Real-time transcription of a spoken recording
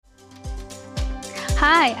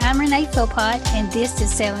Hi, I'm Renee Philpott, and this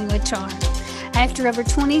is Selling with Charm. After over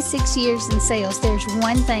 26 years in sales, there's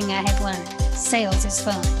one thing I have learned. Sales is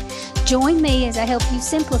fun. Join me as I help you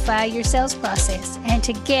simplify your sales process, and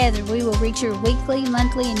together we will reach your weekly,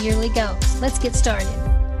 monthly, and yearly goals. Let's get started.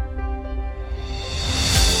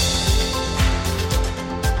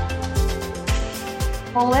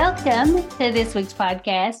 Well, welcome to this week's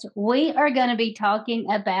podcast. We are going to be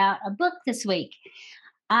talking about a book this week.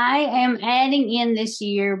 I am adding in this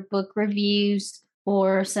year book reviews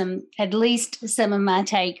for at least some of my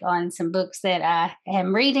take on some books that I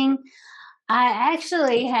am reading. I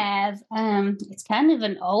actually have, it's kind of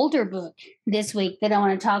an older book this week that I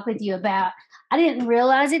want to talk with you about. I didn't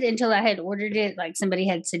realize it until I had ordered it, like somebody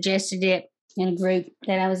had suggested it in a group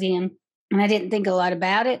that I was in, and I didn't think a lot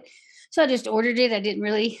about it. So I just ordered it. I didn't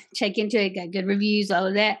really check into it, got good reviews, all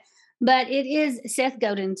of that. But it is Seth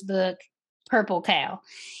Godin's book, Purple Cow.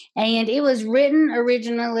 And it was written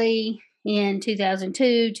originally in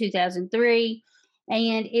 2002, 2003.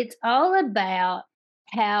 And it's all about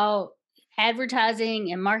how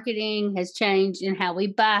advertising and marketing has changed and how we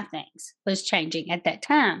buy things was changing at that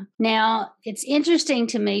time. Now, it's interesting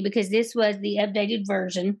to me because this was the updated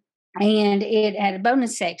version and it had a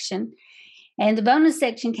bonus section. And the bonus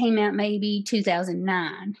section came out maybe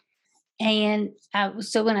 2009. And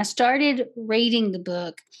so when I started reading the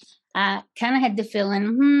book, I kind of had the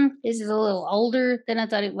feeling, this is a little older than I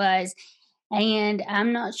thought it was. And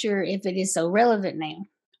I'm not sure if it is so relevant now.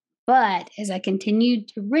 But as I continued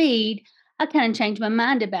to read, I kind of changed my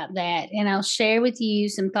mind about that. And I'll share with you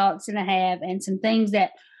some thoughts that I have and some things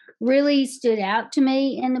that really stood out to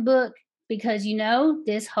me in the book. Because,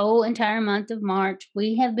 this whole entire month of March,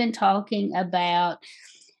 we have been talking about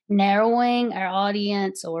narrowing our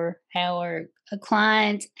audience or our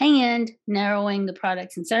clients and narrowing the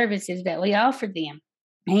products and services that we offer them.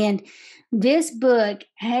 And this book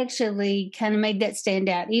actually kind of made that stand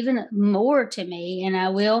out even more to me. And I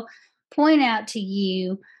will point out to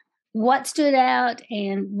you what stood out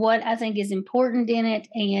and what I think is important in it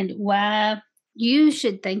and why you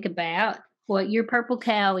should think about what your purple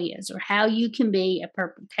cow is or how you can be a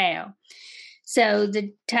purple cow. So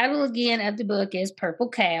the title again of the book is Purple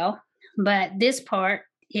Cow, but this part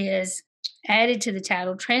is added to the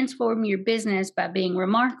title, Transform Your Business by Being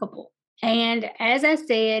Remarkable. And as I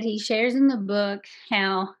said, he shares in the book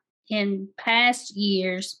how in past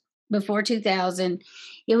years, before 2000,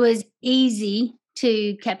 it was easy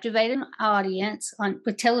to captivate an audience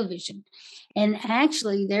with television. And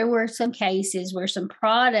actually, there were some cases where some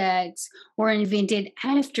products were invented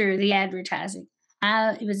after the advertising.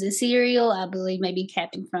 It was a cereal, I believe maybe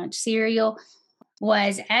Captain Crunch cereal,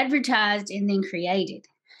 was advertised and then created.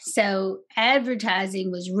 So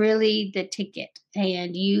advertising was really the ticket,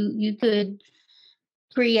 and you could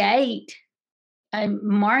create a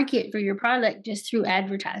market for your product just through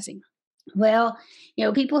advertising. Well,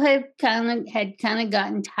 people had kind of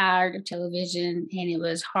gotten tired of television, and it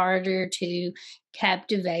was harder to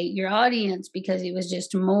captivate your audience because it was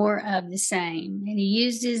just more of the same. And he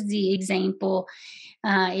uses the example,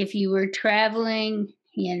 if you were traveling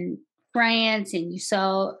in France and you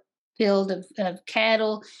saw a field of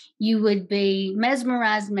cattle, you would be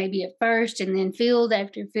mesmerized maybe at first, and then field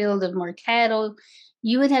after field of more cattle.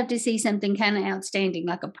 You would have to see something kind of outstanding,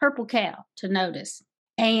 like a purple cow, to notice.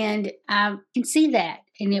 And I can see that.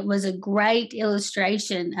 And it was a great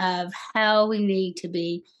illustration of how we need to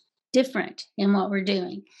be different in what we're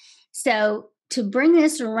doing. So to bring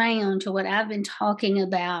this around to what I've been talking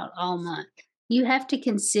about all month, you have to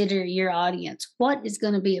consider your audience. What is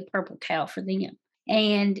going to be a purple cow for them?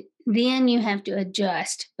 And then you have to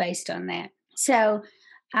adjust based on that. So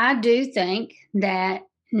I do think that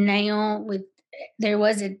now there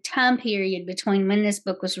was a time period between when this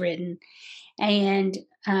book was written and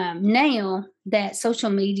now that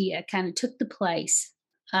social media kind of took the place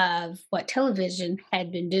of what television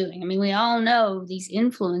had been doing. I mean, we all know these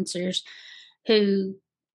influencers who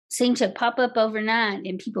seem to pop up overnight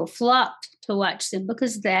and people flocked to watch them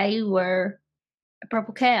because they were a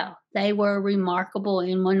purple cow. They were remarkable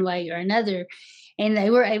in one way or another, and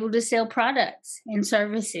they were able to sell products and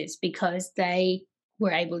services because they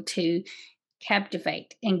were able to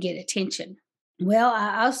captivate and get attention. Well,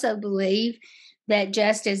 I also believe that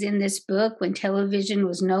just as in this book, when television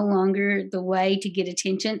was no longer the way to get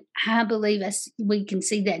attention, I believe we can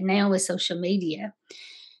see that now with social media.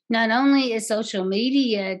 Not only is social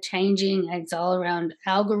media changing, it's all around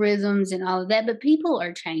algorithms and all of that, but people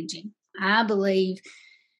are changing. I believe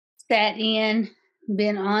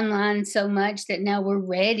been online so much that now we're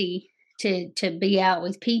ready to be out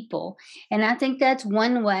with people. And I think that's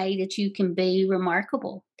one way that you can be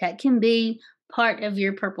remarkable. That can be part of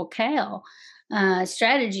your Purple Cow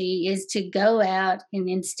strategy is to go out and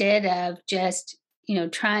instead of just,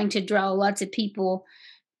 trying to draw lots of people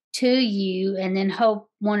to you and then hope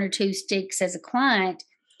one or two sticks as a client,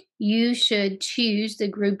 you should choose the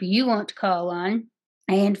group you want to call on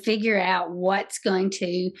and figure out what's going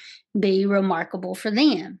to be remarkable for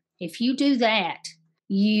them. If you do that,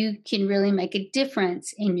 you can really make a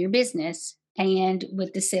difference in your business and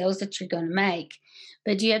with the sales that you're going to make.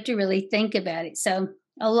 But you have to really think about it. So,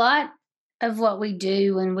 a lot of what we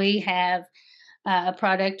do when we have a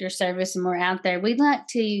product or service and we're out there, we like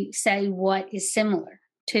to say what is similar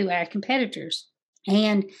to our competitors.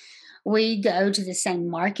 And we go to the same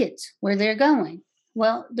markets where they're going.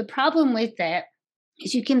 Well, the problem with that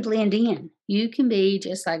is you can blend in. You can be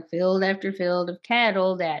just like field after field of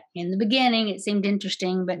cattle that in the beginning it seemed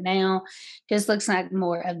interesting, but now just looks like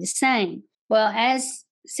more of the same. Well, as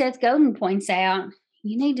Seth Godin points out,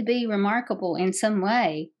 you need to be remarkable in some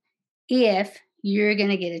way if you're going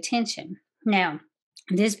to get attention. Now,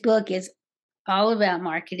 this book is all about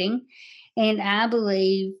marketing, and I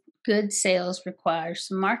believe good sales requires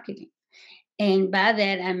some marketing. And by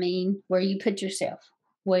that, I mean where you put yourself,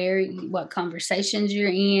 what conversations you're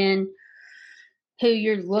in, who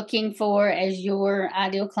you're looking for as your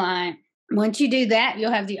ideal client. Once you do that,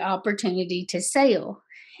 you'll have the opportunity to sell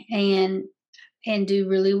and do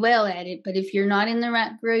really well at it. But if you're not in the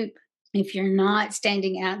right group, if you're not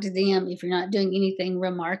standing out to them, if you're not doing anything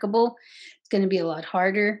remarkable, it's going to be a lot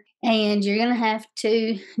harder and you're going to have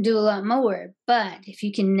to do a lot more. But if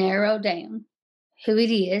you can narrow down who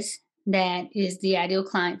it is that is the ideal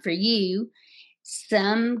client for you,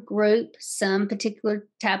 some group, some particular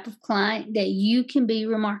type of client that you can be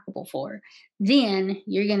remarkable for, then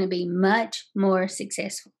you're going to be much more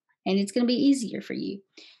successful and it's going to be easier for you.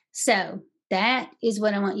 So that is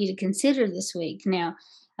what I want you to consider this week. Now,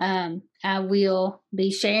 I will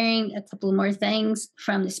be sharing a couple more things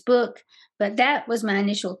from this book, but that was my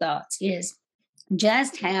initial thoughts, is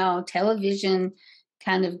just how television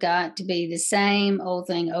kind of got to be the same old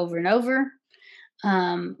thing over and over.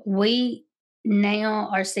 We now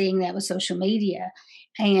are seeing that with social media,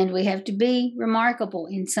 and we have to be remarkable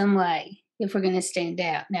in some way if we're going to stand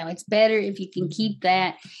out. Now, it's better if you can keep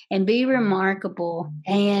that and be remarkable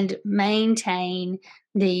and maintain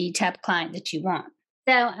the type of client that you want.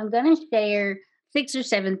 So I'm going to share 6 or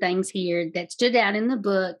 7 things here that stood out in the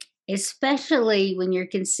book, especially when you're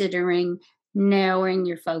considering narrowing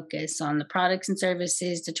your focus on the products and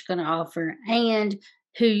services that you're going to offer and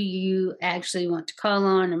who you actually want to call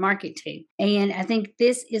on or market to. And I think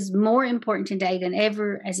this is more important today than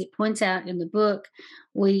ever. As it points out in the book,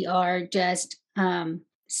 we are just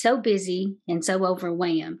so busy and so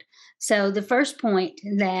overwhelmed. So the first point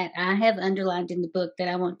that I have underlined in the book that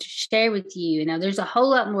I want to share with you, now there's a whole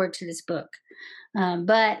lot more to this book,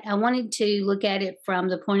 but I wanted to look at it from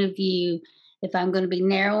the point of view, if I'm going to be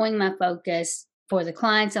narrowing my focus for the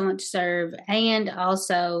clients I want to serve and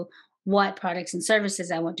also what products and services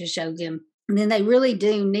I want to show them, and then they really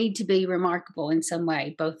do need to be remarkable in some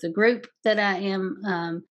way, both the group that I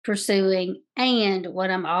am pursuing and what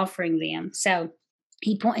I'm offering them. So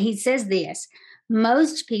he says this: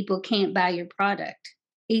 most people can't buy your product.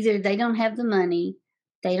 Either they don't have the money,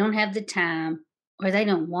 they don't have the time, or they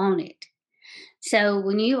don't want it. So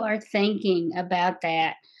when you are thinking about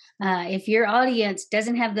that, if your audience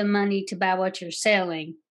doesn't have the money to buy what you're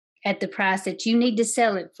selling at the price that you need to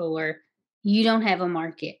sell it for, you don't have a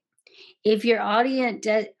market. If your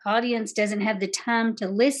audience doesn't have the time to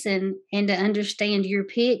listen and to understand your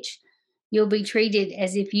pitch, you'll be treated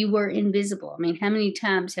as if you were invisible. I mean, how many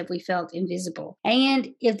times have we felt invisible?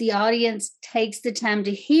 And if the audience takes the time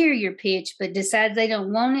to hear your pitch but decides they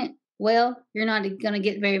don't want it, well, you're not going to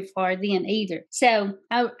get very far then either. So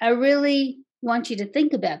I really want you to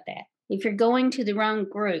think about that. If you're going to the wrong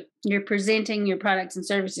group, you're presenting your products and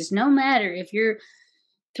services, no matter if you're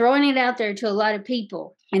throwing it out there to a lot of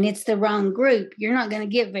people and it's the wrong group, you're not going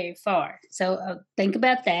to get very far. So think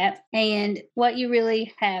about that and what you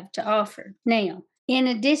really have to offer. Now, in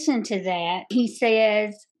addition to that, he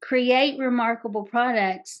says, create remarkable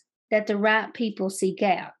products that the right people seek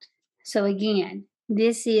out. So again,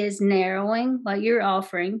 this is narrowing what you're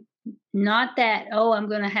offering. Not that, oh, I'm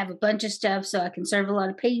going to have a bunch of stuff so I can serve a lot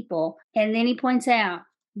of people. And then he points out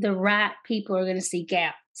the right people are going to seek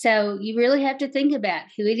out. So you really have to think about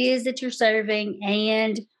who it is that you're serving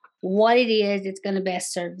and what it is that's going to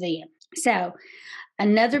best serve them. So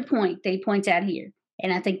another point that he points out here,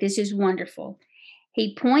 and I think this is wonderful.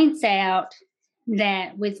 He points out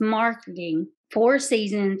that with marketing, Four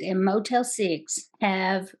Seasons and Motel 6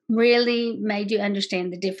 have really made you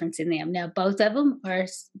understand the difference in them. Now, both of them are,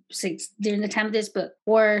 during the time of this book,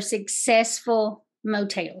 were successful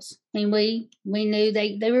motels. I mean, we knew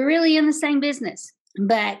they were really in the same business,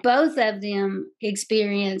 but both of them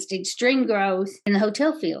experienced extreme growth in the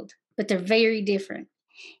hotel field, but they're very different.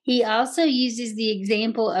 He also uses the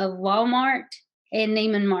example of Walmart and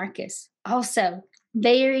Neiman Marcus, also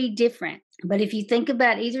very different. But if you think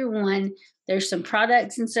about either one, there's some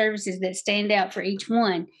products and services that stand out for each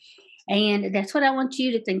one. And that's what I want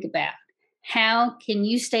you to think about. How can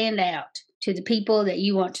you stand out to the people that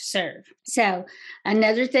you want to serve? So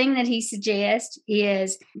another thing that he suggests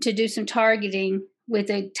is to do some targeting with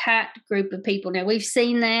a tight group of people. Now, we've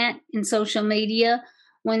seen that in social media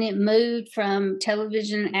when it moved from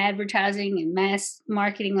television advertising and mass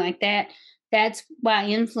marketing like that. That's why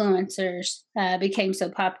influencers became so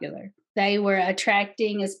popular. They were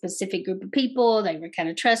attracting a specific group of people. They were kind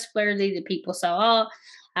of trustworthy. The people saw, oh,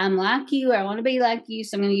 I'm like you, or I want to be like you,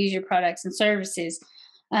 so I'm going to use your products and services.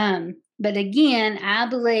 But again, I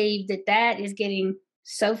believe that is getting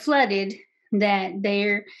so flooded that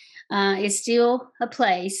there is still a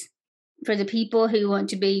place for the people who want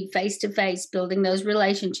to be face-to-face, building those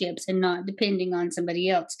relationships and not depending on somebody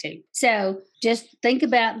else to. So just think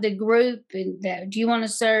about the group and that you want to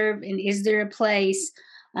serve, and is there a place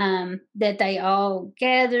that they all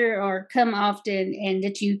gather or come often, and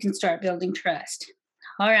that you can start building trust.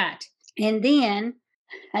 All right. And then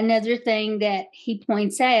another thing that he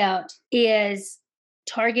points out is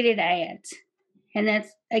targeted ads. And that's,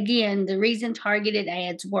 again, the reason targeted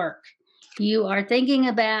ads work. You are thinking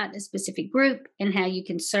about a specific group and how you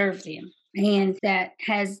can serve them. And that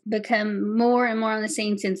has become more and more on the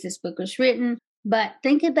scene since this book was written. But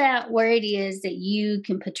think about where it is that you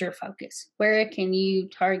can put your focus. Where can you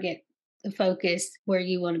target the focus where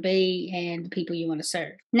you want to be and the people you want to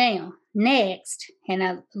serve? Now, next, and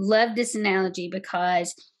I love this analogy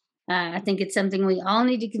because I think it's something we all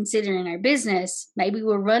need to consider in our business. Maybe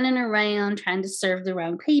we're running around trying to serve the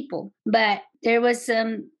wrong people. But there was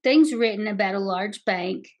some things written about a large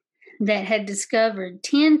bank that had discovered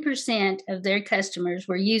 10% of their customers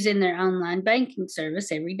were using their online banking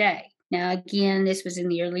service every day. Now, again, this was in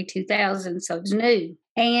the early 2000s, so it's new.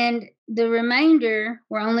 And the remainder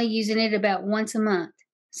were only using it about once a month.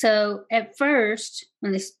 So at first,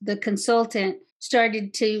 when the consultant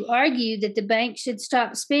started to argue that the bank should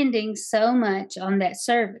stop spending so much on that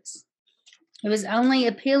service, it was only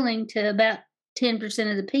appealing to about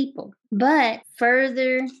 10% of the people. But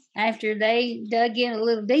further, after they dug in a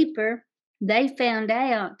little deeper, they found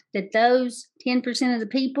out that those 10% of the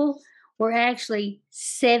people were actually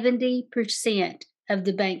 70% of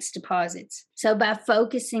the bank's deposits. So by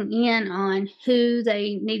focusing in on who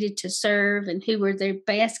they needed to serve and who were their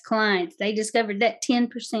best clients, they discovered that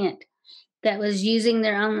 10% that was using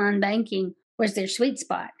their online banking was their sweet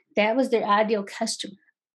spot. That was their ideal customer.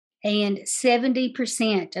 And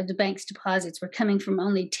 70% of the bank's deposits were coming from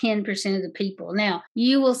only 10% of the people. Now,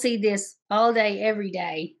 you will see this all day, every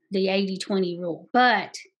day, the 80-20 rule.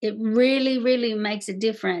 But it really, really makes a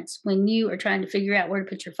difference when you are trying to figure out where to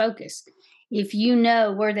put your focus, if you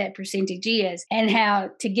know where that percentage is and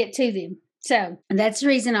how to get to them. So that's the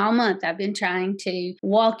reason all month I've been trying to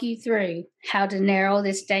walk you through how to narrow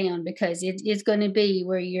this down, because it is going to be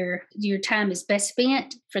where your time is best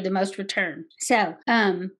spent for the most return. So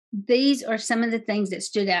these are some of the things that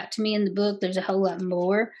stood out to me in the book. There's a whole lot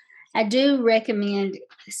more. I do recommend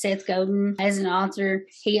Seth Godin as an author.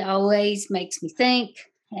 He always makes me think,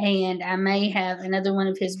 and I may have another one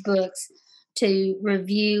of his books to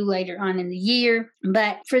review later on in the year.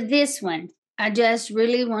 But for this one, I just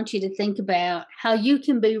really want you to think about how you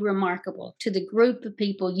can be remarkable to the group of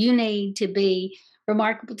people you need to be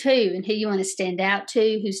remarkable to, and who you want to stand out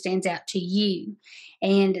to, who stands out to you.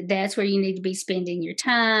 And that's where you need to be spending your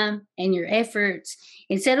time and your efforts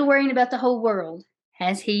instead of worrying about the whole world,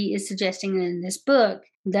 as he is suggesting in this book.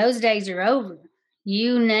 Those days are over.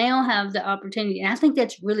 You now have the opportunity. And I think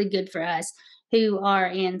that's really good for us who are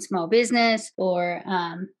in small business or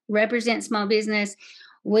represent small business.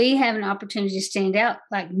 We have an opportunity to stand out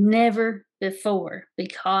like never before,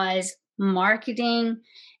 because marketing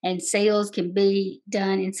and sales can be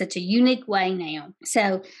done in such a unique way now.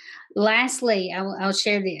 So lastly, I'll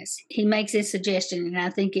share this. He makes this suggestion, and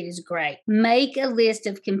I think it is great. Make a list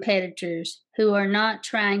of competitors who are not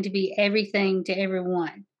trying to be everything to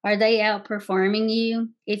everyone. Are they outperforming you?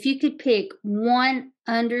 If you could pick one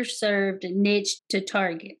underserved niche to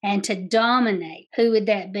target and to dominate, who would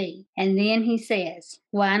that be? And then he says,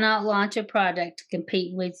 why not launch a product to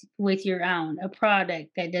compete with your own, a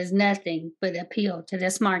product that does nothing but appeal to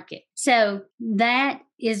this market? So that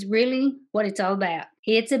is really what it's all about.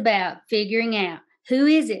 It's about figuring out who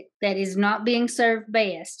is it that is not being served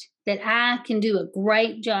best that I can do a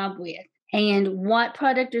great job with. And what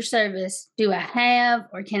product or service do I have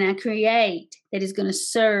or can I create that is going to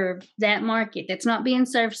serve that market that's not being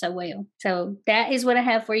served so well? So that is what I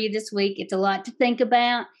have for you this week. It's a lot to think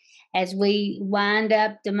about as we wind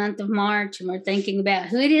up the month of March and we're thinking about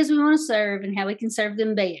who it is we want to serve and how we can serve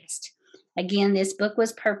them best. Again, this book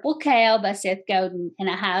was Purple Cow by Seth Godin, and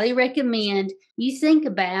I highly recommend you think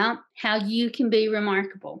about how you can be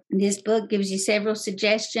remarkable. This book gives you several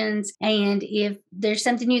suggestions, and if there's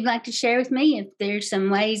something you'd like to share with me, if there's some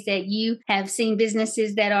ways that you have seen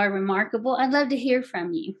businesses that are remarkable, I'd love to hear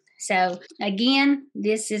from you. So again,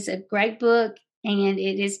 this is a great book, and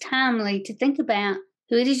it is timely to think about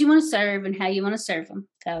who it is you want to serve and how you want to serve them.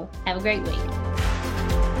 So have a great week.